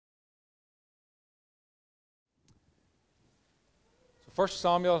1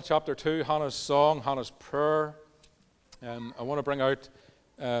 Samuel chapter 2, Hannah's song, Hannah's prayer. I want to bring out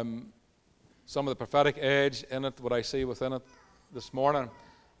some of the prophetic edge in it, what I see within it this morning.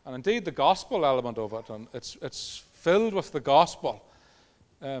 And indeed the gospel element of it. And it's filled with the gospel,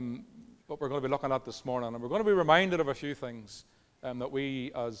 what we're going to be looking at this morning. And we're going to be reminded of a few things that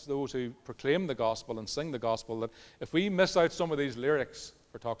we, as those who proclaim the gospel and sing the gospel, that if we miss out some of these lyrics,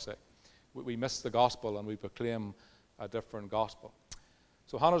 for talk's sake, we miss the gospel and we proclaim a different gospel.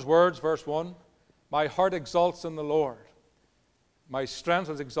 So Hannah's words, verse 1, my heart exalts in the Lord. My strength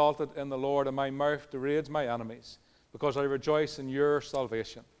is exalted in the Lord, and my mouth degrades my enemies, because I rejoice in your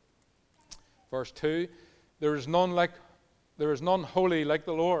salvation. Verse 2, there is none holy like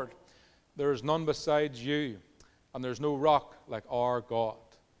the Lord. There is none besides you, and there is no rock like our God.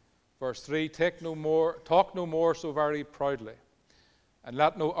 Verse 3, talk no more so very proudly, and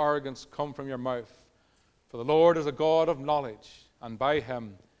let no arrogance come from your mouth. For the Lord is a God of knowledge, and by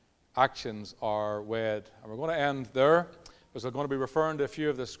him actions are weighed. And we're going to end there, because I'm going to be referring to a few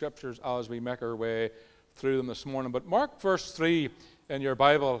of the scriptures as we make our way through them this morning. But mark verse 3 in your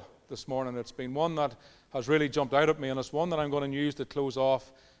Bible this morning. It's been one that has really jumped out at me, and it's one that I'm going to use to close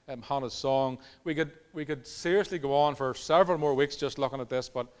off Hannah's song. We could seriously go on for several more weeks just looking at this,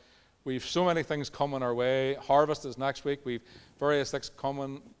 but we've so many things coming our way. Harvest is next week. We've various things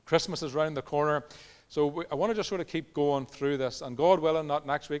coming. Christmas is round the corner. So I want to just sort of keep going through this. And God willing, not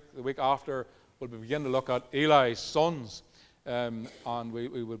next week, the week after, we'll begin to look at Eli's sons. And we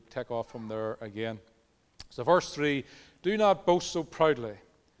will take off from there again. So verse 3, do not boast so proudly,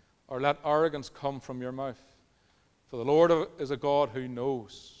 or let arrogance come from your mouth. For the Lord is a God who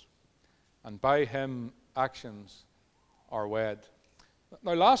knows, and by him actions are weighed.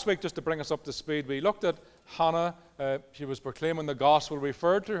 Now last week, just to bring us up to speed, we looked at Hannah. She was proclaiming the gospel,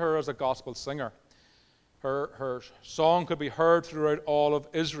 referred to her as a gospel singer. Her song could be heard throughout all of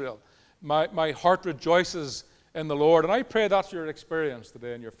Israel. My heart rejoices in the Lord. And I pray that's your experience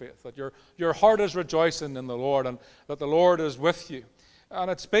today in your faith, that your heart is rejoicing in the Lord and that the Lord is with you.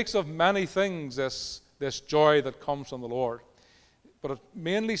 And it speaks of many things, this joy that comes from the Lord. But it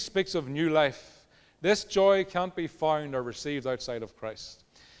mainly speaks of new life. This joy can't be found or received outside of Christ.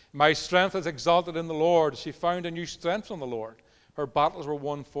 My strength is exalted in the Lord. She found a new strength from the Lord. Her battles were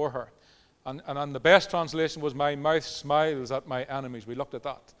won for her. And the best translation was, my mouth smiles at my enemies. We looked at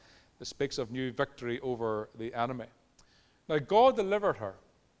that. It speaks of new victory over the enemy. Now, God delivered her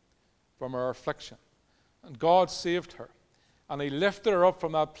from her affliction. And God saved her. And he lifted her up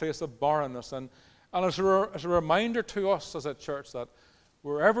from that place of barrenness. And as a reminder to us as a church that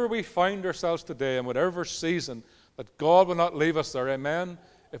wherever we find ourselves today, in whatever season, that God will not leave us there. Amen?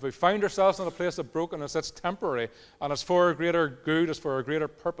 If we find ourselves in a place of brokenness, it's temporary. And it's for a greater good, it's for a greater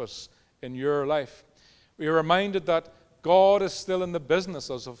purpose in your life. We are reminded that God is still in the business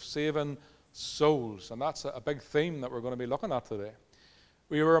of saving souls, and that's a big theme that we're going to be looking at today.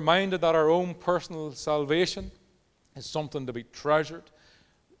 We are reminded that our own personal salvation is something to be treasured.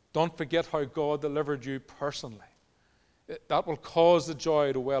 Don't forget how God delivered you personally. That will cause the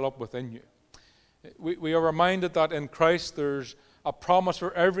joy to well up within you. We are reminded that in Christ there's a promise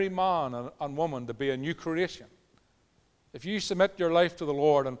for every man and woman to be a new creation. If you submit your life to the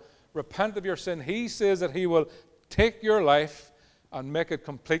Lord and repent of your sin, he says that he will take your life and make it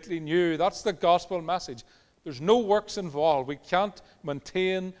completely new. That's the gospel message. There's no works involved. We can't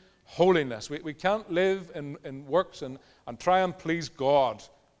maintain holiness. We can't live in works and try and please God.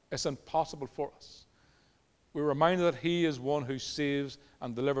 It's impossible for us. We're reminded that he is one who saves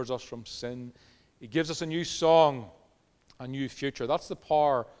and delivers us from sin. He gives us a new song, a new future. That's the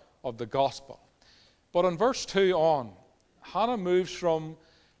power of the gospel. But in verse 2 on, Hannah moves from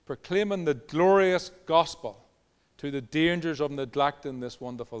proclaiming the glorious gospel to the dangers of neglecting this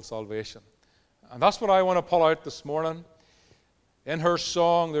wonderful salvation. And that's what I want to pull out this morning. In her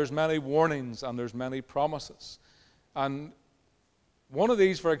song, there's many warnings and there's many promises. And one of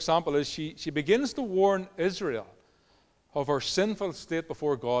these, for example, is she begins to warn Israel of her sinful state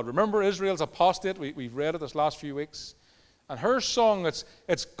before God. Remember, Israel's apostate. We've read it this last few weeks. And her song,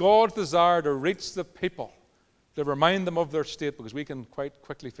 it's God's desire to reach the people, to remind them of their state, because we can quite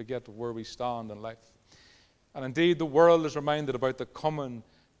quickly forget where we stand in life. And indeed, the world is reminded about the coming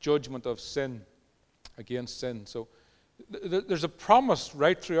judgment of sin against sin. So there's a promise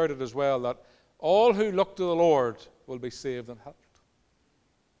right throughout it as well that all who look to the Lord will be saved and helped.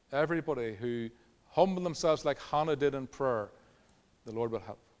 Everybody who humble themselves like Hannah did in prayer, the Lord will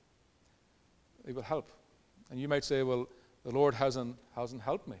help. He will help. And you might say, well, the Lord hasn't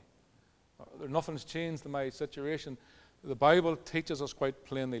helped me. Nothing's changed in my situation. The Bible teaches us quite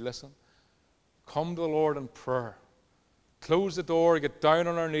plainly, listen, come to the Lord in prayer. close the door, get down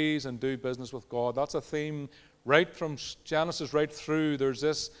on our knees and do business with God. That's a theme right from Genesis right through. There's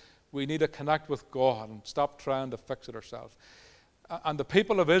this, we need to connect with God and stop trying to fix it ourselves. And the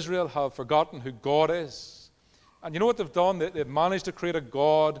people of Israel have forgotten who God is. And you know what they've done? They've managed to create a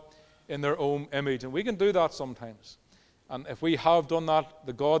God in their own image. And we can do that sometimes. And if we have done that,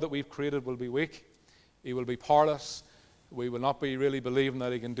 the God that we've created will be weak. He will be powerless. We will not be really believing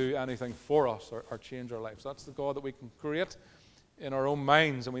that he can do anything for us or change our lives. That's the God that we can create in our own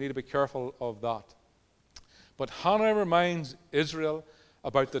minds, and we need to be careful of that. But Hannah reminds Israel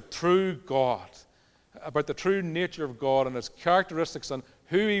about the true God, about the true nature of God and his characteristics and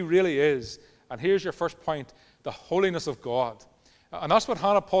who he really is. And here's your first point, the holiness of God. And that's what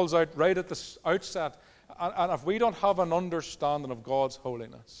Hannah pulls out right at the outset. And if we don't have an understanding of God's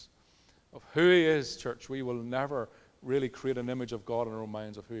holiness, of who he is, church, we will never really create an image of God in our own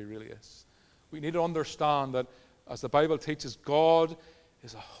minds of who he really is. We need to understand that, as the Bible teaches, God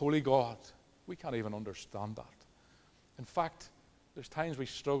is a holy God. We can't even understand that. In fact, there's times we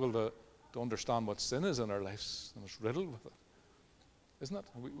struggle to understand what sin is in our lives, and it's riddled with it. Isn't it?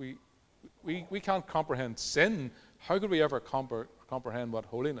 We can't comprehend sin. How could we ever comprehend what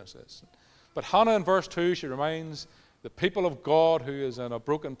holiness is? But Hannah in verse 2, she reminds the people of God who is in a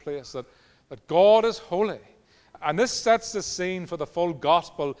broken place that God is holy. And this sets the scene for the full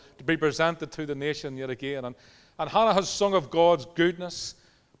gospel to be presented to the nation yet again. And Hannah has sung of God's goodness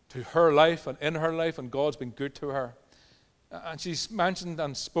to her life and in her life, and God's been good to her. And she's mentioned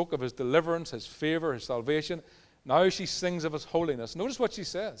and spoke of his deliverance, his favor, his salvation. Now she sings of his holiness. Notice what she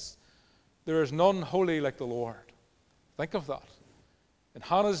says. There is none holy like the Lord. Think of that. In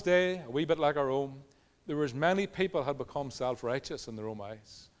Hannah's day, a wee bit like our own, there was many people had become self-righteous in their own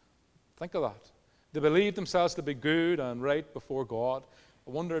eyes. Think of that. They believed themselves to be good and right before God.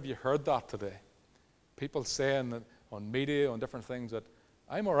 I wonder if you heard that today. People saying that on media, on different things, that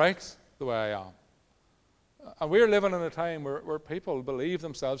I'm all right the way I am. And we're living in a time where people believe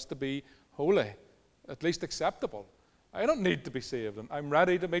themselves to be holy, at least acceptable. I don't need to be saved, and I'm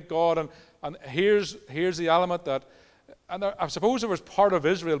ready to meet God. And here's the element that, and I suppose there was part of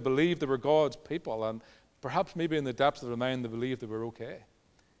Israel believed they were God's people, and perhaps maybe in the depths of their mind they believed they were okay,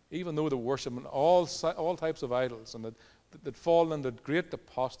 even though they were worshiping all types of idols, and they'd fallen into great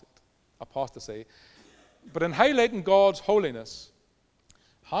apostasy. But in highlighting God's holiness,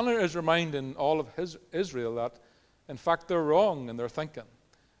 Hannah is reminding all of Israel that, in fact, they're wrong in their thinking,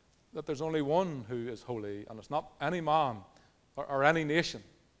 that there's only one who is holy, and it's not any man or any nation.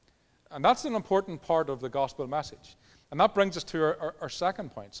 And that's an important part of the gospel message. And that brings us to our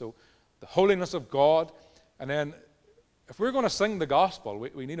second point. So the holiness of God, and then if we're going to sing the gospel,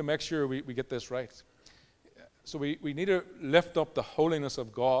 we need to make sure we get this right. So we need to lift up the holiness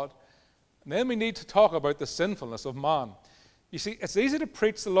of God. And then we need to talk about the sinfulness of man. You see, it's easy to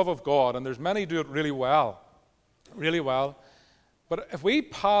preach the love of God, and there's many who do it really well. But if we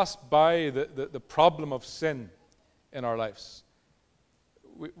pass by the problem of sin in our lives,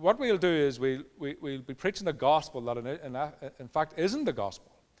 what we'll do is we'll be preaching a gospel that in fact isn't the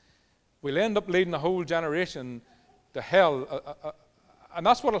gospel. We'll end up leading a whole generation to hell, and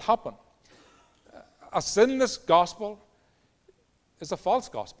that's what will happen. A sinless gospel is a false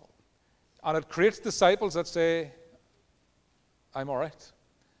gospel, and it creates disciples that say, I'm all right.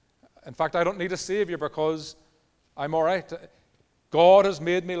 In fact, I don't need a Savior because I'm all right. God has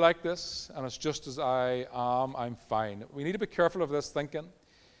made me like this, and it's just as I am, I'm fine. We need to be careful of this thinking.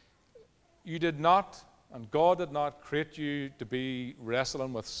 You did not, and God did not create you to be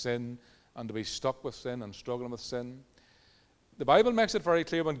wrestling with sin and to be stuck with sin and struggling with sin. The Bible makes it very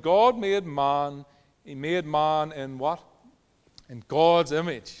clear, when God made man, he made man in what? In God's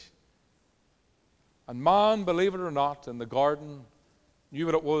image. And man, believe it or not, in the garden, knew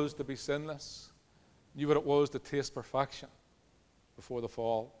what it was to be sinless, knew what it was to taste perfection before the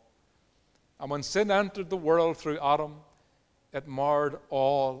fall. And when sin entered the world through Adam, it marred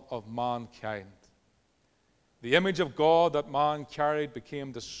all of mankind. The image of God that man carried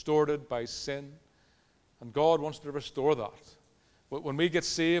became distorted by sin, and God wants to restore that. When we get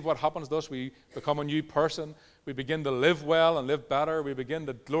saved, what happens to us? We become a new person. We begin to live well and live better. We begin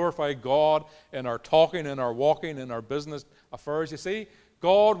to glorify God in our talking, in our walking, in our business affairs. You see,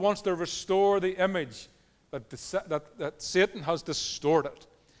 God wants to restore the image that Satan has distorted.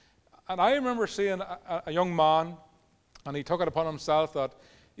 And I remember seeing a young man, and he took it upon himself that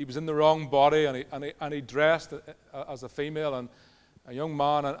he was in the wrong body, and he dressed as a female and a young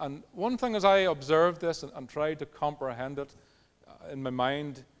man. And one thing as I observed this and tried to comprehend it in my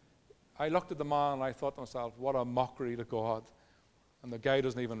mind, I looked at the man and I thought to myself, what a mockery to God. And the guy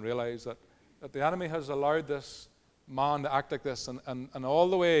doesn't even realize that the enemy has allowed this man to act like this, and all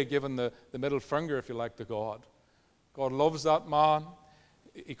the way giving the middle finger, if you like, to God. God loves that man.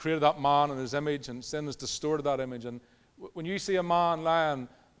 He created that man in his image, and sin has distorted that image. And when you see a man lying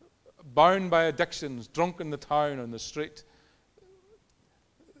bound by addictions, drunk in the town or in the street,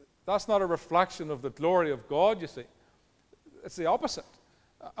 that's not a reflection of the glory of God, you see. It's the opposite.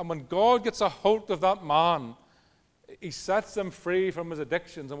 And when God gets a hold of that man, he sets him free from his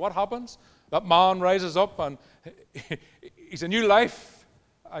addictions. And what happens? That man rises up and he's a new life,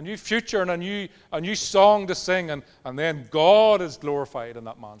 a new future, and a new song to sing. And then God is glorified in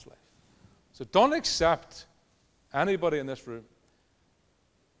that man's life. So don't accept anybody in this room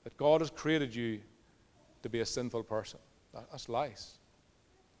that God has created you to be a sinful person. That's lies.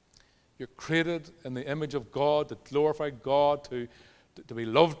 You're created in the image of God, to glorify God, to be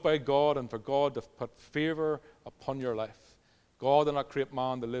loved by God, and for God to put favor upon your life. God did not create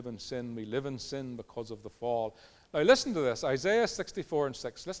man to live in sin. We live in sin because of the fall. Now listen to this, Isaiah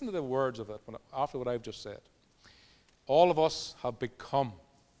 64:6. Listen to the words of it after what I've just said. All of us has become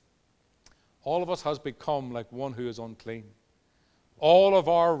like one who is unclean. All of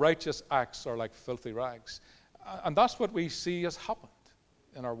our righteous acts are like filthy rags. And that's what we see has happened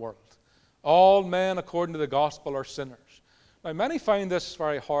in our world. All men, according to the gospel, are sinners. Now, many find this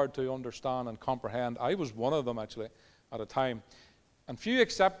very hard to understand and comprehend. I was one of them, actually, at a time. And few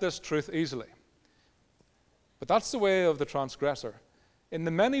accept this truth easily. But that's the way of the transgressor. In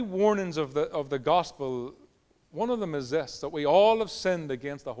the many warnings of the gospel, one of them is this, that we all have sinned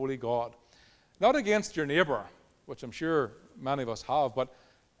against the holy God. Not against your neighbor, which I'm sure many of us have, but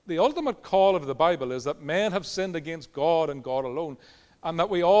the ultimate call of the Bible is that men have sinned against God and God alone, and that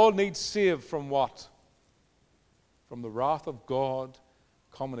we all need saved from what? From the wrath of God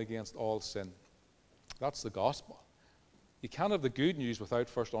coming against all sin. That's the gospel. You can't have the good news without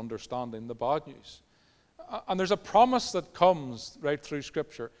first understanding the bad news. And there's a promise that comes right through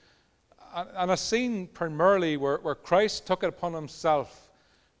Scripture. And a scene primarily where Christ took it upon himself,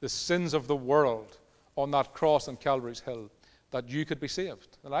 the sins of the world, on that cross on Calvary's Hill, that you could be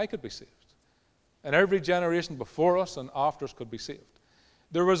saved, that I could be saved. And every generation before us and after us could be saved.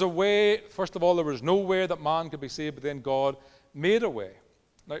 There was a way, first of all, there was no way that man could be saved, but then God made a way.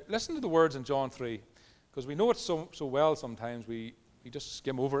 Now, listen to the words in John 3, because we know it so well sometimes, we just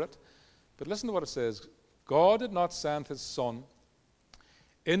skim over it. But listen to what it says. God did not send his Son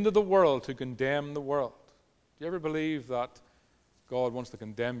into the world to condemn the world. Do you ever believe that God wants to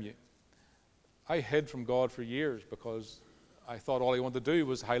condemn you? I hid from God for years because I thought all he wanted to do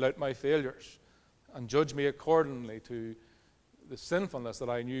was highlight my failures and judge me accordingly to the sinfulness that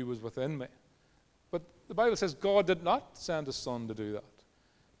I knew was within me. But the Bible says God did not send his Son to do that,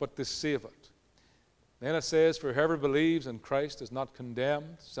 but to save it. Then it says, for whoever believes in Christ is not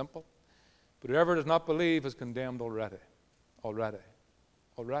condemned, simple. But whoever does not believe is condemned already.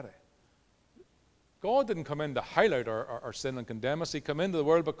 God didn't come in to highlight our sin and condemn us. He came into the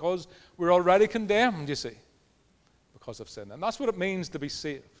world because we're already condemned, you see, because of sin. And that's what it means to be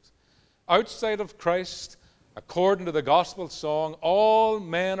saved. Outside of Christ, according to the gospel song, all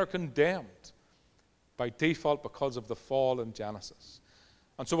men are condemned by default because of the fall in Genesis.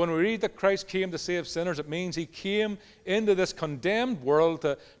 And so when we read that Christ came to save sinners, it means he came into this condemned world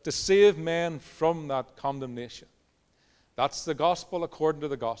to save men from that condemnation. That's the gospel according to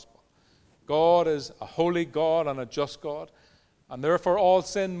the gospel. God is a holy God and a just God, and therefore all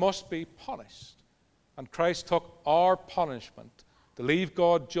sin must be punished. And Christ took our punishment to leave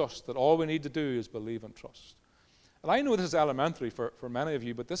God just, that all we need to do is believe and trust. And I know this is elementary for many of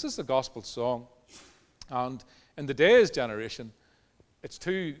you, but this is the gospel song. And in today's generation, it's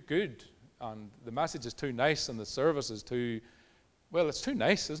too good, and the message is too nice, and the service is too, well, it's too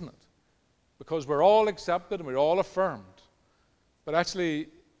nice, isn't it? Because we're all accepted and we're all affirmed. But actually,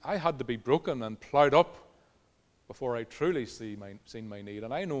 I had to be broken and plowed up before I truly seen my need,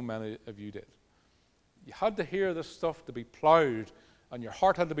 and I know many of you did. You had to hear this stuff to be plowed, and your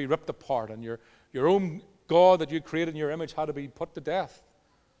heart had to be ripped apart, and your own God that you created in your image had to be put to death.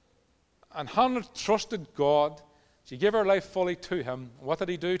 And Hannah trusted God. She gave her life fully to him. What did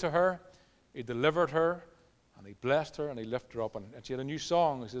he do to her? He delivered her, and he blessed her, and he lifted her up. And she had a new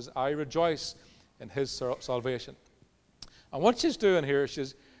song. It says, I rejoice in his salvation. And what she's doing here,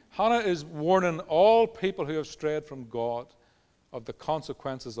 Hannah is warning all people who have strayed from God of the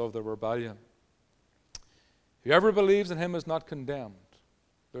consequences of their rebellion. Whoever believes in him is not condemned.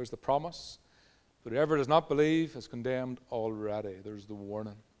 There's the promise. But whoever does not believe is condemned already. There's the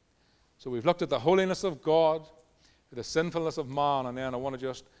warning. So we've looked at the holiness of God, the sinfulness of man, and then I want to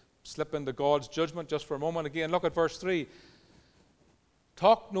just slip into God's judgment just for a moment. Again, look at verse 3.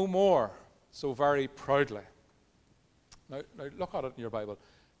 Talk no more so very proudly. Now look at it in your Bible.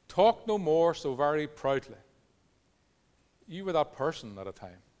 Talk no more so very proudly. You were that person at a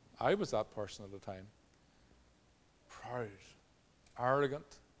time. I was that person at a time. Proud,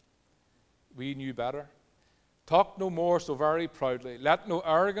 arrogant. We knew better. Talk no more so very proudly. Let no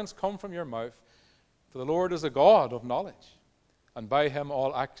arrogance come from your mouth. For the Lord is a God of knowledge, and by him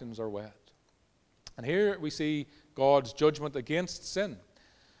all actions are weighed. And here we see God's judgment against sin.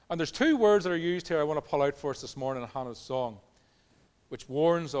 And there's two words that are used here I want to pull out for us this morning in Hannah's song, which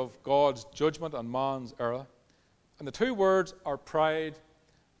warns of God's judgment on man's error. And the two words are pride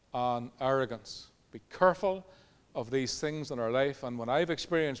and arrogance. Be careful of these things in our life. And when I've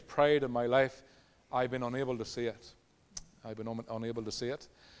experienced pride in my life, I've been unable to see it. I've been unable to see it.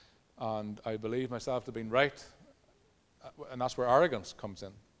 And I believe myself to have been right. And that's where arrogance comes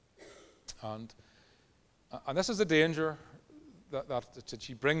in. And this is the danger that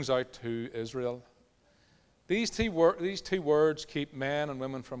she brings out to Israel. These two words keep men and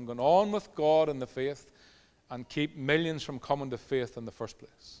women from going on with God in the faith and keep millions from coming to faith in the first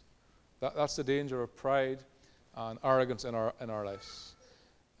place. That's the danger of pride and arrogance in our lives.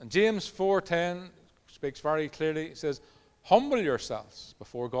 And James 4:10 speaks very clearly. It says, humble yourselves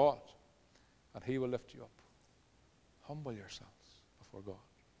before God, and he will lift you up. Humble yourselves before God.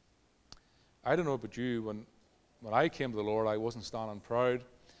 I don't know about you, when I came to the Lord, I wasn't standing proud.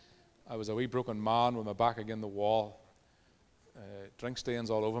 I was a wee broken man with my back against the wall. Drink stains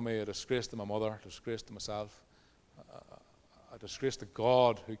all over me, a disgrace to my mother, a disgrace to myself, a disgrace to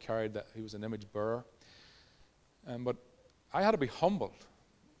God who carried that. He was an image bearer. But I had to be humbled.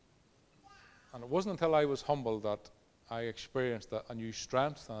 And it wasn't until I was humbled that I experienced a new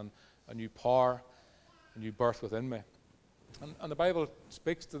strength and a new power, a new birth within me. And the Bible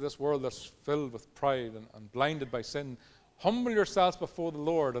speaks to this world that's filled with pride and blinded by sin. Humble yourselves before the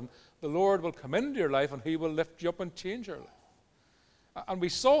Lord, and the Lord will come into your life and he will lift you up and change your life. And we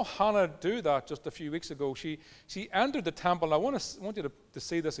saw Hannah do that just a few weeks ago. She entered the temple, and I want you to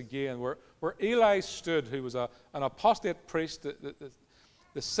see this again, where Eli stood, who was an apostate priest.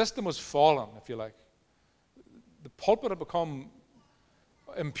 The system was fallen, if you like. The pulpit had become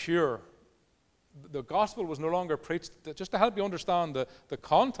impure. The gospel was no longer preached. Just to help you understand the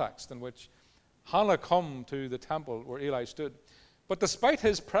context in which Hannah come to the temple where Eli stood. But despite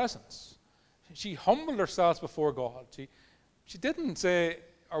his presence, she humbled herself before God. She didn't say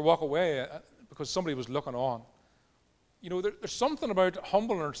or walk away because somebody was looking on. You know, there's something about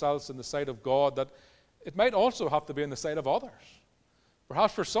humbling ourselves in the sight of God that it might also have to be in the sight of others.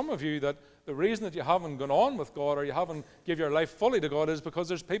 Perhaps for some of you that the reason that you haven't gone on with God or you haven't given your life fully to God is because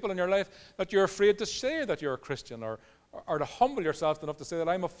there's people in your life that you're afraid to say that you're a Christian or to humble yourself enough to say that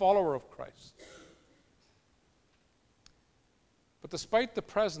I'm a follower of Christ. But despite the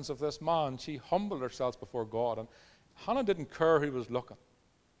presence of this man, she humbled herself before God. And Hannah didn't care who was looking.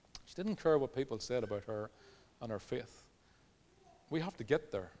 She didn't care what people said about her and her faith. We have to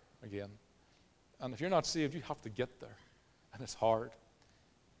get there again. And if you're not saved, you have to get there. And it's hard.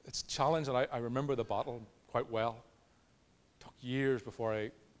 It's challenging. I remember the battle quite well. It took years before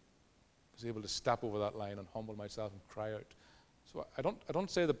I was able to step over that line and humble myself and cry out. So I don't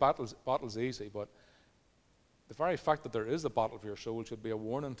say the battle's easy, but the very fact that there is a battle for your soul should be a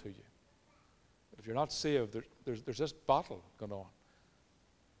warning to you. But if you're not saved, there's this battle going on.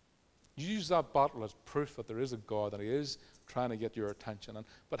 Use that battle as proof that there is a God and he is trying to get your attention.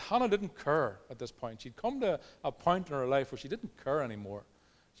 But Hannah didn't care at this point. She'd come to a point in her life where she didn't care anymore.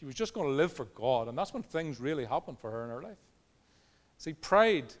 She was just going to live for God, and that's when things really happened for her in her life. See,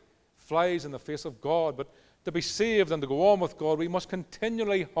 pride flies in the face of God, but to be saved and to go on with God, we must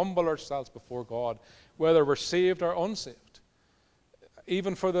continually humble ourselves before God, whether we're saved or unsaved.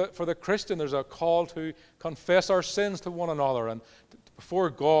 Even for the Christian, there's a call to confess our sins to one another and before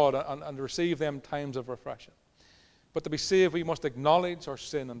God and receive them times of refreshing. But to be saved, we must acknowledge our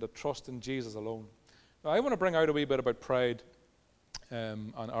sin and to trust in Jesus alone. Now, I want to bring out a wee bit about pride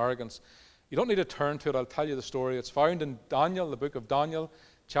and arrogance. You don't need to turn to it. I'll tell you the story. It's found in Daniel, the book of Daniel,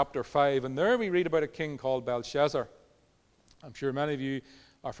 chapter 5. And there we read about a king called Belshazzar. I'm sure many of you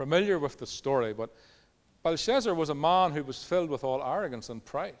are familiar with the story, but Belshazzar was a man who was filled with all arrogance and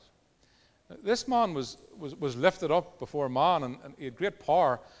pride. This man was lifted up before man, and he had great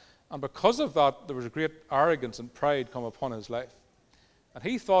power. And because of that, there was a great arrogance and pride come upon his life. And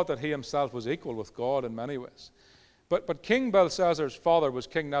he thought that he himself was equal with God in many ways. But King Belshazzar's father was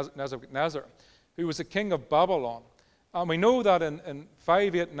King Nebuchadnezzar, who was the king of Babylon. And we know that in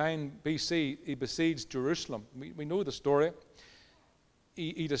 589 BC, he besieged Jerusalem. We know the story.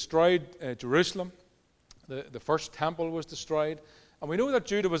 He destroyed Jerusalem. The first temple was destroyed. And we know that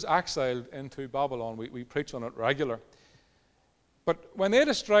Judah was exiled into Babylon. We preach on it regular. But when they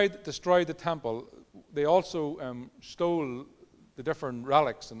destroyed the temple, they also stole the different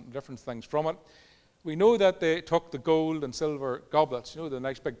relics and different things from it. We know that they took the gold and silver goblets, the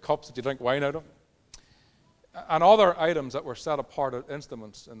nice big cups that you drink wine out of, and other items that were set apart as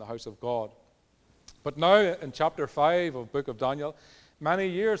instruments in the house of God. But now in chapter 5 of the book of Daniel, many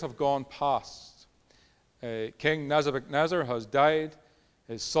years have gone past. King Nebuchadnezzar has died.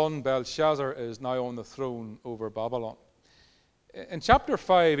 His son Belshazzar is now on the throne over Babylon. In chapter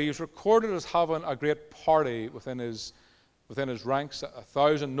 5, he is recorded as having a great party within his ranks.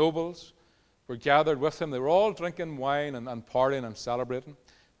 1,000 nobles were gathered with him. They were all drinking wine and partying and celebrating,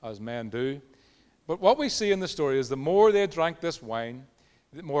 as men do. But what we see in the story is the more they drank this wine,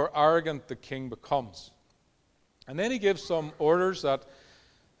 the more arrogant the king becomes. And then he gives some orders that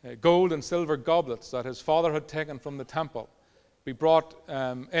gold and silver goblets that his father had taken from the temple be brought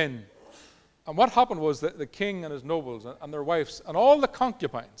in. And what happened was that the king and his nobles and their wives and all the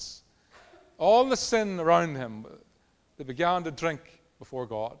concubines, all the sin around him, they began to drink before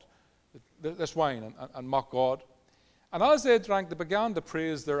God this wine and mock God. And as they drank, they began to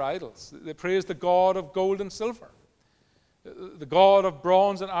praise their idols. They praised the God of gold and silver, the God of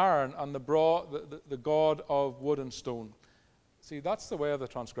bronze and iron, and the God of wood and stone. See, that's the way of the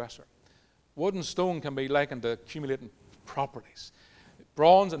transgressor. Wood and stone can be likened to accumulating properties.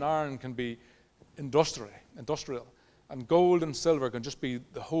 Bronze and iron can be industrial, and gold and silver can just be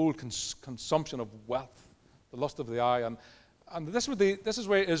the whole consumption of wealth, the lust of the eye. And this is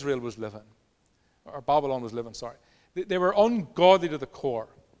where Israel was living, or Babylon was living, sorry. They were ungodly to the core.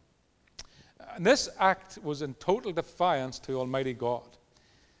 And this act was in total defiance to Almighty God.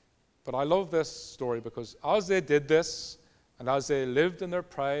 But I love this story because as they did this, and as they lived in their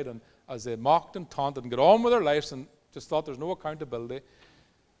pride, and as they mocked and taunted and got on with their lives and just thought there's no accountability,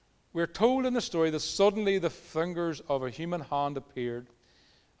 we're told in the story that suddenly the fingers of a human hand appeared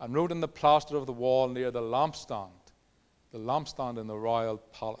and wrote in the plaster of the wall near the lampstand in the royal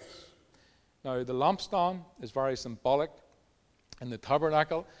palace. Now, the lampstand is very symbolic. In the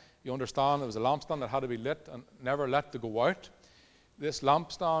tabernacle, you understand, it was a lampstand that had to be lit and never let to go out. This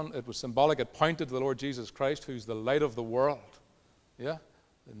lampstand, it was symbolic. It pointed to the Lord Jesus Christ, who's the light of the world. Yeah?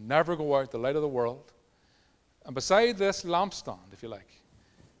 They never go out, the light of the world. And beside this lampstand, if you like,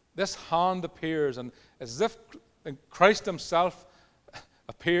 this hand appears, and as if Christ himself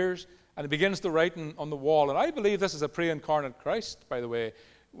appears, and he begins to write on the wall. And I believe this is a pre-incarnate Christ, by the way.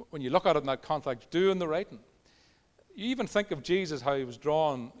 When you look at it in that context, doing the writing. You even think of Jesus, how he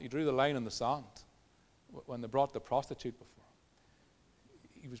drew the line in the sand when they brought the prostitute before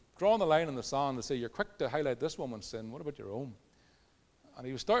him. He was drawing the line in the sand to say, you're quick to highlight this woman's sin, what about your own? And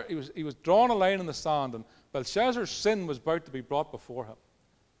he was drawing a line in the sand, and Belshazzar's sin was about to be brought before him,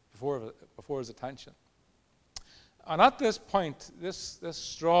 before his attention. And at this point, this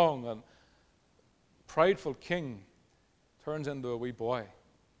strong and prideful king turns into a wee boy.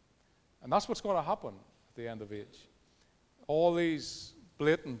 And that's what's going to happen at the end of age. All these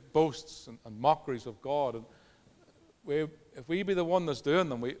blatant boasts and mockeries of God, and if we be the one that's doing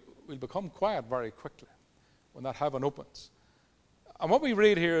them, we'll become quiet very quickly when that heaven opens. And what we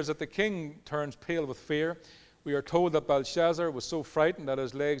read here is that the king turns pale with fear. We are told that Belshazzar was so frightened that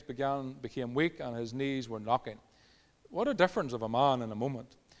his legs became weak and his knees were knocking. What a difference of a man in a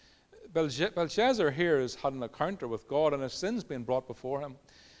moment. Belshazzar here has had an encounter with God, and his sins being brought before him.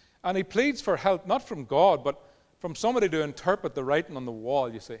 And he pleads for help, not from God, but from somebody to interpret the writing on the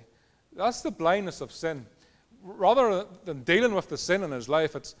wall, you see. That's the blindness of sin. Rather than dealing with the sin in his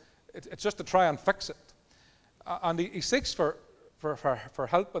life, it's just to try and fix it. And he seeks for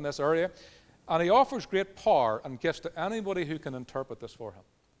help in this area, and he offers great power and gifts to anybody who can interpret this for him.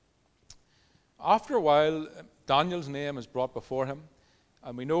 After a while, Daniel's name is brought before him,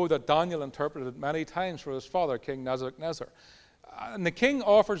 and we know that Daniel interpreted it many times for his father, King Nebuchadnezzar. And the king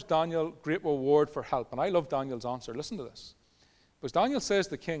offers Daniel great reward for help. And I love Daniel's answer. Listen to this. Because Daniel says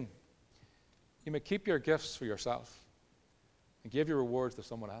to the king, you may keep your gifts for yourself and give your rewards to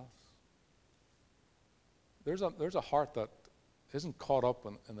someone else. There's a heart that isn't caught up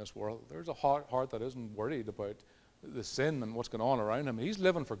in this world. There's a heart that isn't worried about the sin and what's going on around him. He's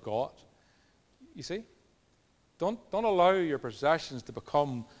living for God. You see? Don't allow your possessions to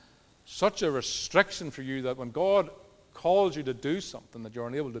become such a restriction for you that when God calls you to do something that you're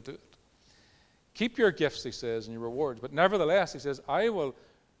unable to do it. Keep your gifts, he says, and your rewards. But nevertheless, he says, I will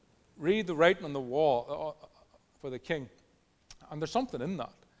read the writing on the wall for the king. And there's something in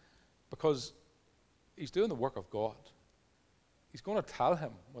that, because he's doing the work of God. He's going to tell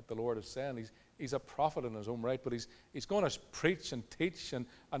him what the Lord is saying. He's a prophet in his own right, but he's going to preach and teach and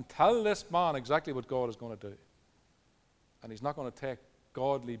tell this man exactly what God is going to do. And he's not going to take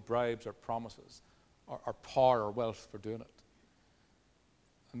godly bribes or promises or power or wealth for doing it.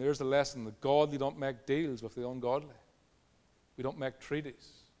 And there's the lesson. The godly don't make deals with the ungodly. We don't make treaties.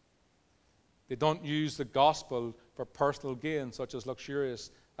 They don't use the gospel for personal gain, such as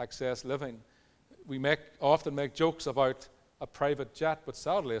luxurious excess living. We often make jokes about a private jet, but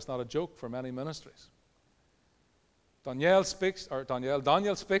sadly it's not a joke for many ministries. Daniel speaks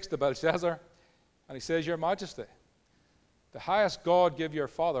to Belshazzar, and he says, Your Majesty, the highest God give your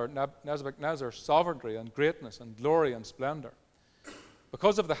father, Nebuchadnezzar, sovereignty and greatness and glory and splendor.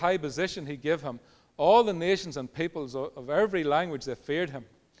 Because of the high position he gave him, all the nations and peoples of every language, they feared him.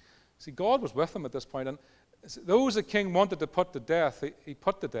 See, God was with him at this point, and those the king wanted to put to death, he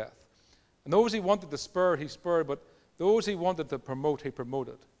put to death. And those he wanted to spur, he spurred, but those he wanted to promote, he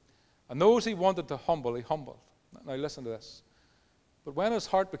promoted. And those he wanted to humble, he humbled. Now listen to this. But when his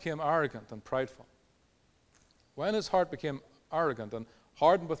heart became arrogant and prideful, when his heart became arrogant and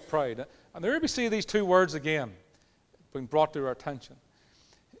hardened with pride, and there we see these two words again being brought to our attention.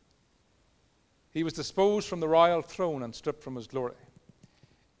 He was disposed from the royal throne and stripped from his glory.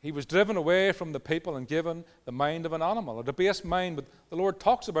 He was driven away from the people and given the mind of an animal, a debased mind, but the Lord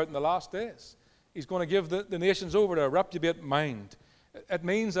talks about in the last days. He's going to give the nations over to a reprobate mind. It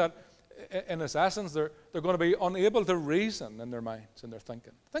means that in its essence, they're going to be unable to reason in their minds and their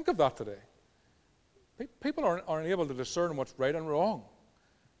thinking. Think of that today. People aren't able to discern what's right and wrong.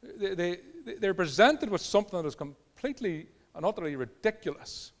 They're presented with something that is completely and utterly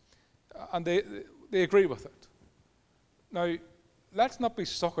ridiculous, and they agree with it. Now, let's not be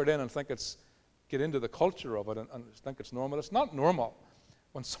suckered in and get into the culture of it and think it's normal. It's not normal.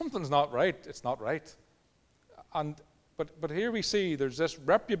 When something's not right, it's not right. But here we see there's this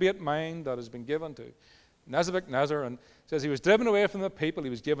reprobate mind that has been given to Nebuchadnezzar, and it says he was driven away from the people. He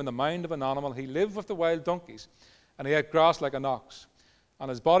was given the mind of an animal. He lived with the wild donkeys, and he ate grass like an ox. And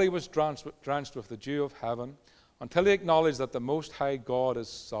his body was drenched with the dew of heaven until he acknowledged that the Most High God is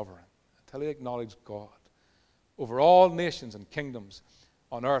sovereign. Until he acknowledged God over all nations and kingdoms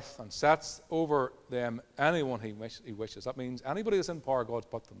on earth, and sets over them anyone he wishes. That means anybody that's in power, God's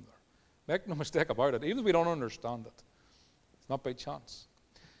put them there. Make no mistake about it, even if we don't understand it. It's not by chance.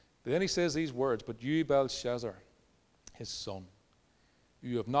 But then he says these words, But you, Belshazzar, his son,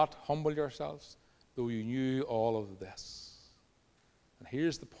 you have not humbled yourselves, though you knew all of this. And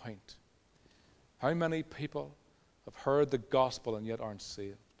here's the point. How many people have heard the gospel and yet aren't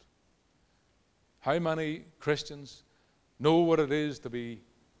saved? How many Christians know what it is to be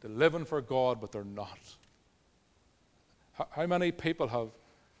living for God, but they're not? How many people have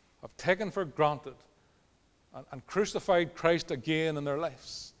taken for granted and crucified Christ again in their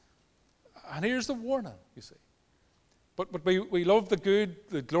lives? And here's the warning, you see. But we love the good,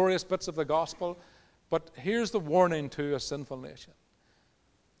 the glorious bits of the gospel, but here's the warning to a sinful nation.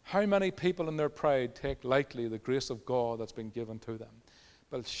 How many people in their pride take lightly the grace of God that's been given to them?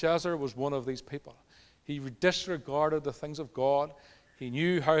 Belshazzar was one of these people. He disregarded the things of God. He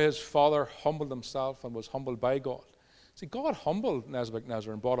knew how his father humbled himself and was humbled by God. See, God humbled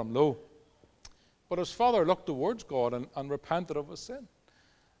Nebuchadnezzar and brought him low. But his father looked towards God and repented of his sin.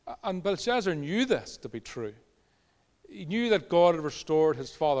 And Belshazzar knew this to be true. He knew that God had restored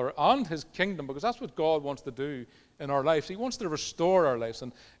his father and his kingdom, because that's what God wants to do in our lives. He wants to restore our lives,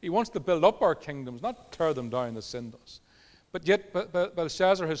 and he wants to build up our kingdoms, not tear them down as sin does. But yet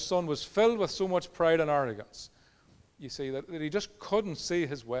Belshazzar, his son, was filled with so much pride and arrogance, you see, that he just couldn't see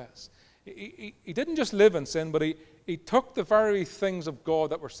his ways. He didn't just live in sin, but he took the very things of God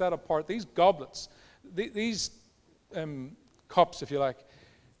that were set apart, these goblets, these cups, if you like,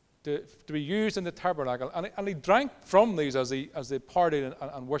 to be used in the tabernacle, and he drank from these as they partied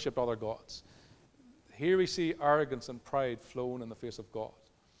and worshipped other gods. Here we see arrogance and pride flown in the face of God.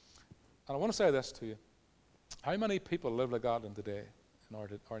 And I want to say this to you. How many people live like that in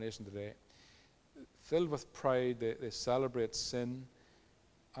our nation today? Filled with pride, they celebrate sin,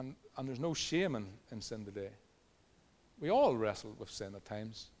 and there's no shame in sin today. We all wrestle with sin at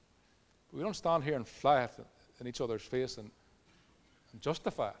times. But we don't stand here and fly it in each other's face and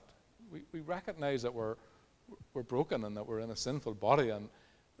justify it. We recognize that we're broken and that we're in a sinful body, and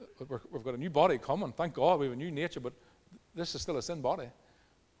we've got a new body coming. Thank God we have a new nature, but this is still a sin body.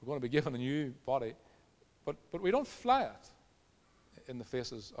 We're going to be given a new body. But we don't fly it in the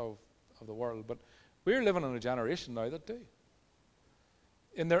faces of the world. But we're living in a generation now that do.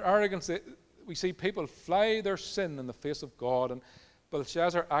 In their arrogance, we see people fly their sin in the face of God. And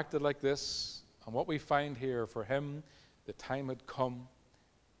Belshazzar acted like this. And what we find here, for him, the time had come.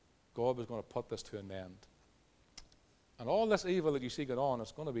 God was going to put this to an end. And all this evil that you see going on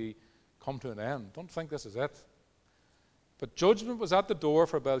is going to come to an end. Don't think this is it. But judgment was at the door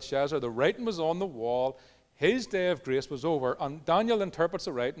for Belshazzar. The writing was on the wall. His day of grace was over. And Daniel interprets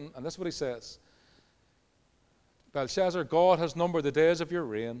the writing, and this is what he says. Belshazzar, God has numbered the days of your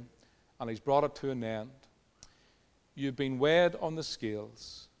reign, and he's brought it to an end. You've been weighed on the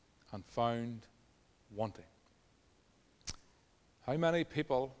scales and found wanting. How many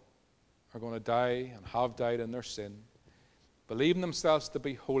people are going to die and have died in their sin, believing themselves to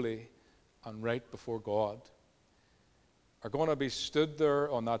be holy and right before God, are going to be stood there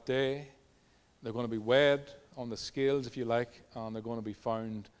on that day. They're going to be weighed on the scales, if you like, and they're going to be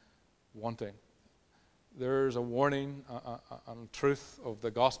found wanting. There's a warning and truth of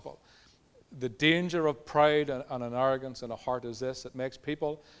the gospel. The danger of pride and an arrogance in a heart is this: it makes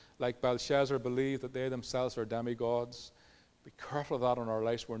people like Belshazzar believe that they themselves are demigods. Be careful of that in our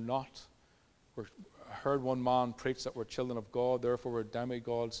lives. We're not. I heard one man preach that we're children of God, therefore we're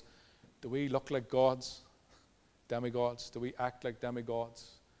demigods. Do we look like gods? Demigods? Do we act like demigods?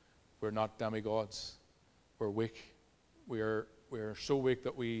 We're not demigods. We're weak. We are so weak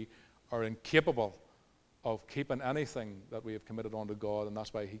that we are incapable of keeping anything that we have committed unto God, and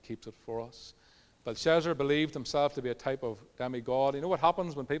that's why he keeps it for us. Belshazzar believed himself to be a type of demigod. You know what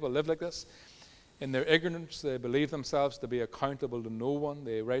happens when people live like this? In their ignorance, they believe themselves to be accountable to no one.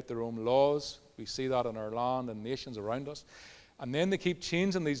 They write their own laws. We see that in our land and nations around us. And then they keep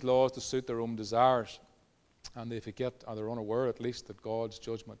changing these laws to suit their own desires. And they forget, or they're unaware at least, that God's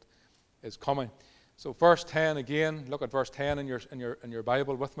judgment is coming. So verse 10 again, look at verse 10 in your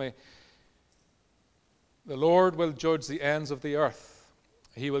Bible with me. The Lord will judge the ends of the earth.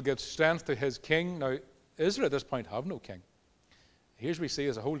 He will give strength to his king. Now, Israel at this point have no king. Here's we see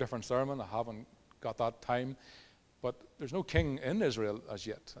is a whole different sermon. I haven't got that time. But there's no king in Israel as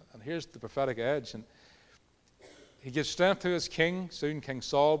yet. And here's the prophetic edge. And he gives strength to his king. Soon King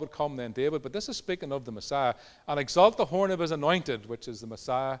Saul would come, then David. But this is speaking of the Messiah. And exalt the horn of his anointed, which is the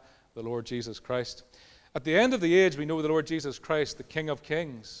Messiah, the Lord Jesus Christ. At the end of the age, we know the Lord Jesus Christ, the King of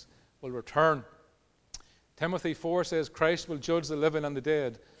kings, will return. Timothy 4 says, Christ will judge the living and the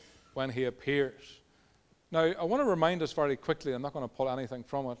dead when he appears. Now, I want to remind us very quickly, I'm not going to pull anything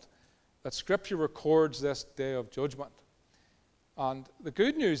from it, that Scripture records this day of judgment. And the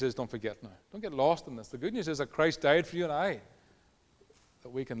good news is, don't forget now, don't get lost in this. The good news is that Christ died for you and I, that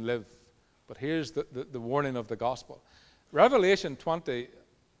we can live. But here's the warning of the gospel. Revelation 20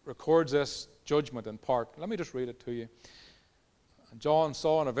 records this judgment in part. Let me just read it to you. John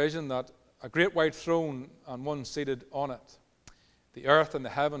saw in a vision that a great white throne and one seated on it. The earth and the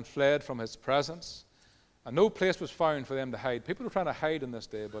heaven fled from his presence, and no place was found for them to hide. People are trying to hide in this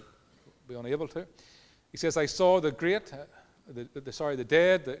day, but be unable to. He says, I saw the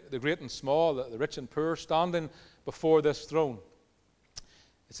dead, the great and small, the rich and poor, standing before this throne.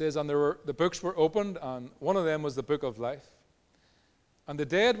 It says, and the books were opened, and one of them was the book of life. And the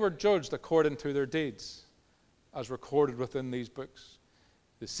dead were judged according to their deeds, as recorded within these books.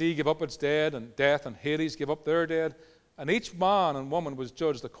 The sea gave up its dead, and death and Hades gave up their dead, and each man and woman was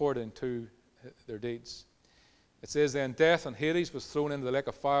judged according to their deeds. It says then, death and Hades was thrown into the lake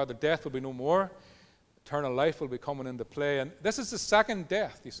of fire. The death will be no more. Eternal life will be coming into play. And this is the second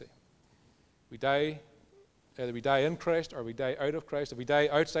death, you see. We die, either we die in Christ or we die out of Christ. If we die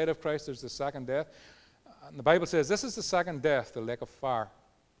outside of Christ, there's the second death. And the Bible says this is the second death, the lake of fire.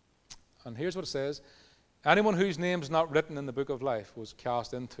 And here's what it says. Anyone whose name is not written in the book of life was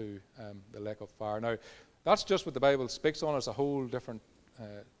cast into the lake of fire. Now, that's just what the Bible speaks on. It's a whole different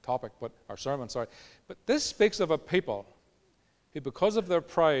topic, or sermon, sorry. But this speaks of a people who, because of their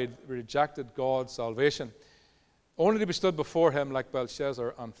pride, rejected God's salvation, only to be stood before him like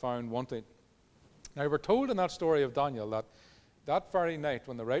Belshazzar and found wanting. Now, we're told in that story of Daniel that that very night,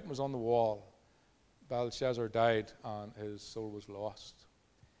 when the writing was on the wall, Belshazzar died and his soul was lost.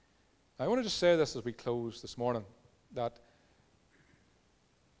 I want to just say this as we close this morning, that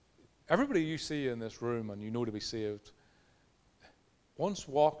everybody you see in this room and you know to be saved once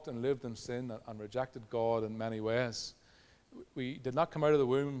walked and lived in sin and rejected God in many ways. We did not come out of the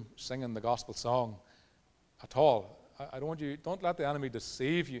womb singing the gospel song at all. I don't want you, don't let the enemy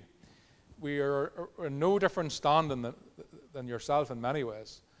deceive you. We are in no different standing than yourself in many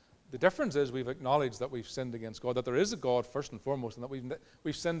ways. The difference is we've acknowledged that we've sinned against God, that there is a God first and foremost, and that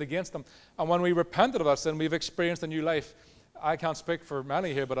we've sinned against him. And when we repented of that sin, we've experienced a new life. I can't speak for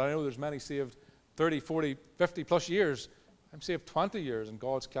many here, but I know there's many saved 30, 40, 50 plus years. I'm saved 20 years, and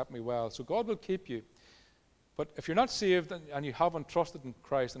God's kept me well. So God will keep you. But if you're not saved and you haven't trusted in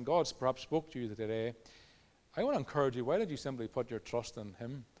Christ, and God's perhaps spoke to you today, I want to encourage you, why don't you simply put your trust in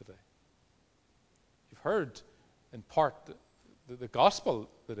him today? You've heard, in part, the gospel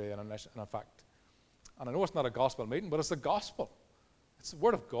today, in fact. And I know it's not a gospel meeting, but it's the gospel. It's the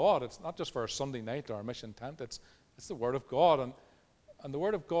Word of God. It's not just for a Sunday night or a mission tent. It's the Word of God. And the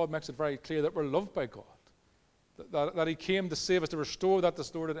Word of God makes it very clear that we're loved by God. That He came to save us, to restore that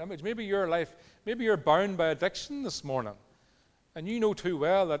distorted image. Maybe your life, maybe you're bound by addiction this morning. And you know too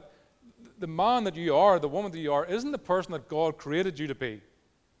well that the man that you are, the woman that you are, isn't the person that God created you to be.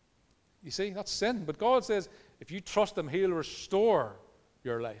 You see, that's sin. But God says, if you trust Him, He'll restore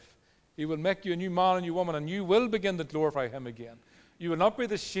your life. He will make you a new man and new woman, and you will begin to glorify Him again. You will not be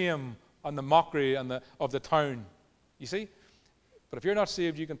the shame and the mockery of the town. You see? But if you're not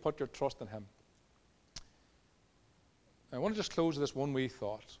saved, you can put your trust in Him. I want to just close with this one wee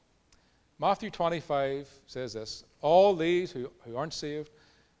thought. Matthew 25 says this: all these who aren't saved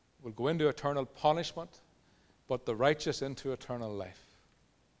will go into eternal punishment, but the righteous into eternal life.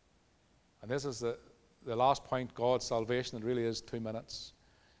 And this is the last point, God's salvation. It really is 2 minutes.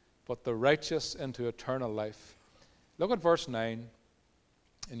 But the righteous into eternal life. Look at verse 9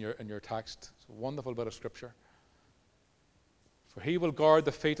 in your text. It's a wonderful bit of scripture. For He will guard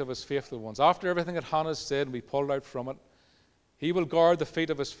the feet of His faithful ones. After everything that Hannah said, we pulled out from it, He will guard the feet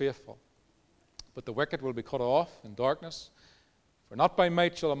of His faithful. But the wicked will be cut off in darkness. For not by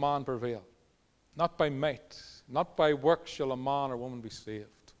might shall a man prevail. Not by might, not by work shall a man or woman be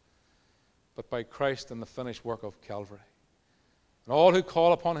saved, but by Christ and the finished work of Calvary. And all who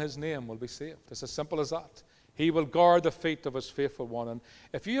call upon His name will be saved. It's as simple as that. He will guard the feet of His faithful one. And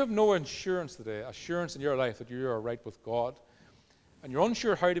if you have no assurance today, assurance in your life that you are right with God, and you're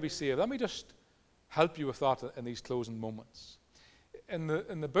unsure how to be saved, let me just help you with that in these closing moments. In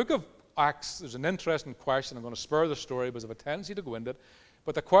the book of Acts, there's an interesting question. I'm going to spare the story because I have a tendency to go into it.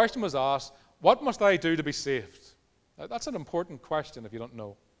 But the question was asked, what must I do to be saved? Now, that's an important question if you don't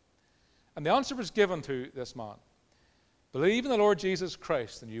know. And the answer was given to this man. Believe in the Lord Jesus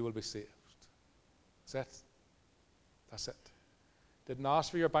Christ and you will be saved. That's it. That's it. Didn't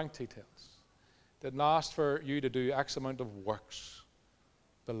ask for your bank details. Didn't ask for you to do X amount of works.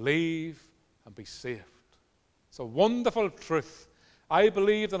 Believe and be saved. It's a wonderful truth. I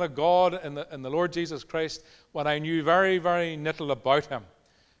believed in a God in the Lord Jesus Christ when I knew very, very little about Him.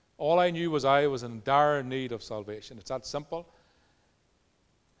 All I knew was I was in dire need of salvation. It's that simple.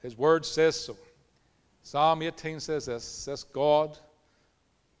 His word says so. Psalm 18 says this God,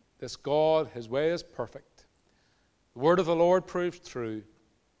 His way is perfect. The word of the Lord proves true.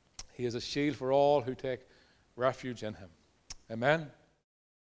 He is a shield for all who take refuge in Him. Amen.